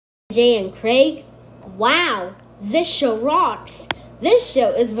Sanjay and Craig. Wow, this show rocks! This show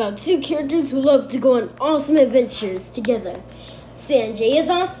is about two characters who love to go on awesome adventures together. Sanjay is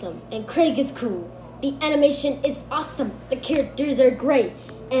awesome and Craig is cool. The animation is awesome, the characters are great,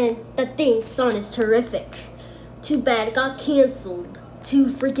 and the theme song is terrific. Too bad it got cancelled. Too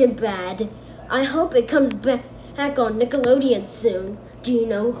freaking bad. I hope it comes back on Nickelodeon soon. Do you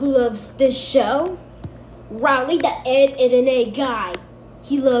know who loves this show? Rowley, the Ed and A guy.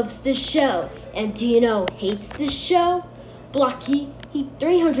 He loves this show. And do you know hates this show? Blocky, he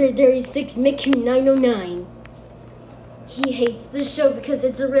 336 Miku 909. He hates this show because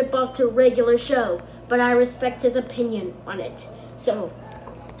it's a ripoff to a regular show, but I respect his opinion on it. So,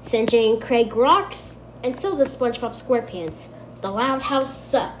 Sanjay and Craig rocks, and so does SpongeBob SquarePants. The Loud House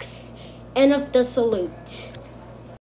sucks. End of the salute.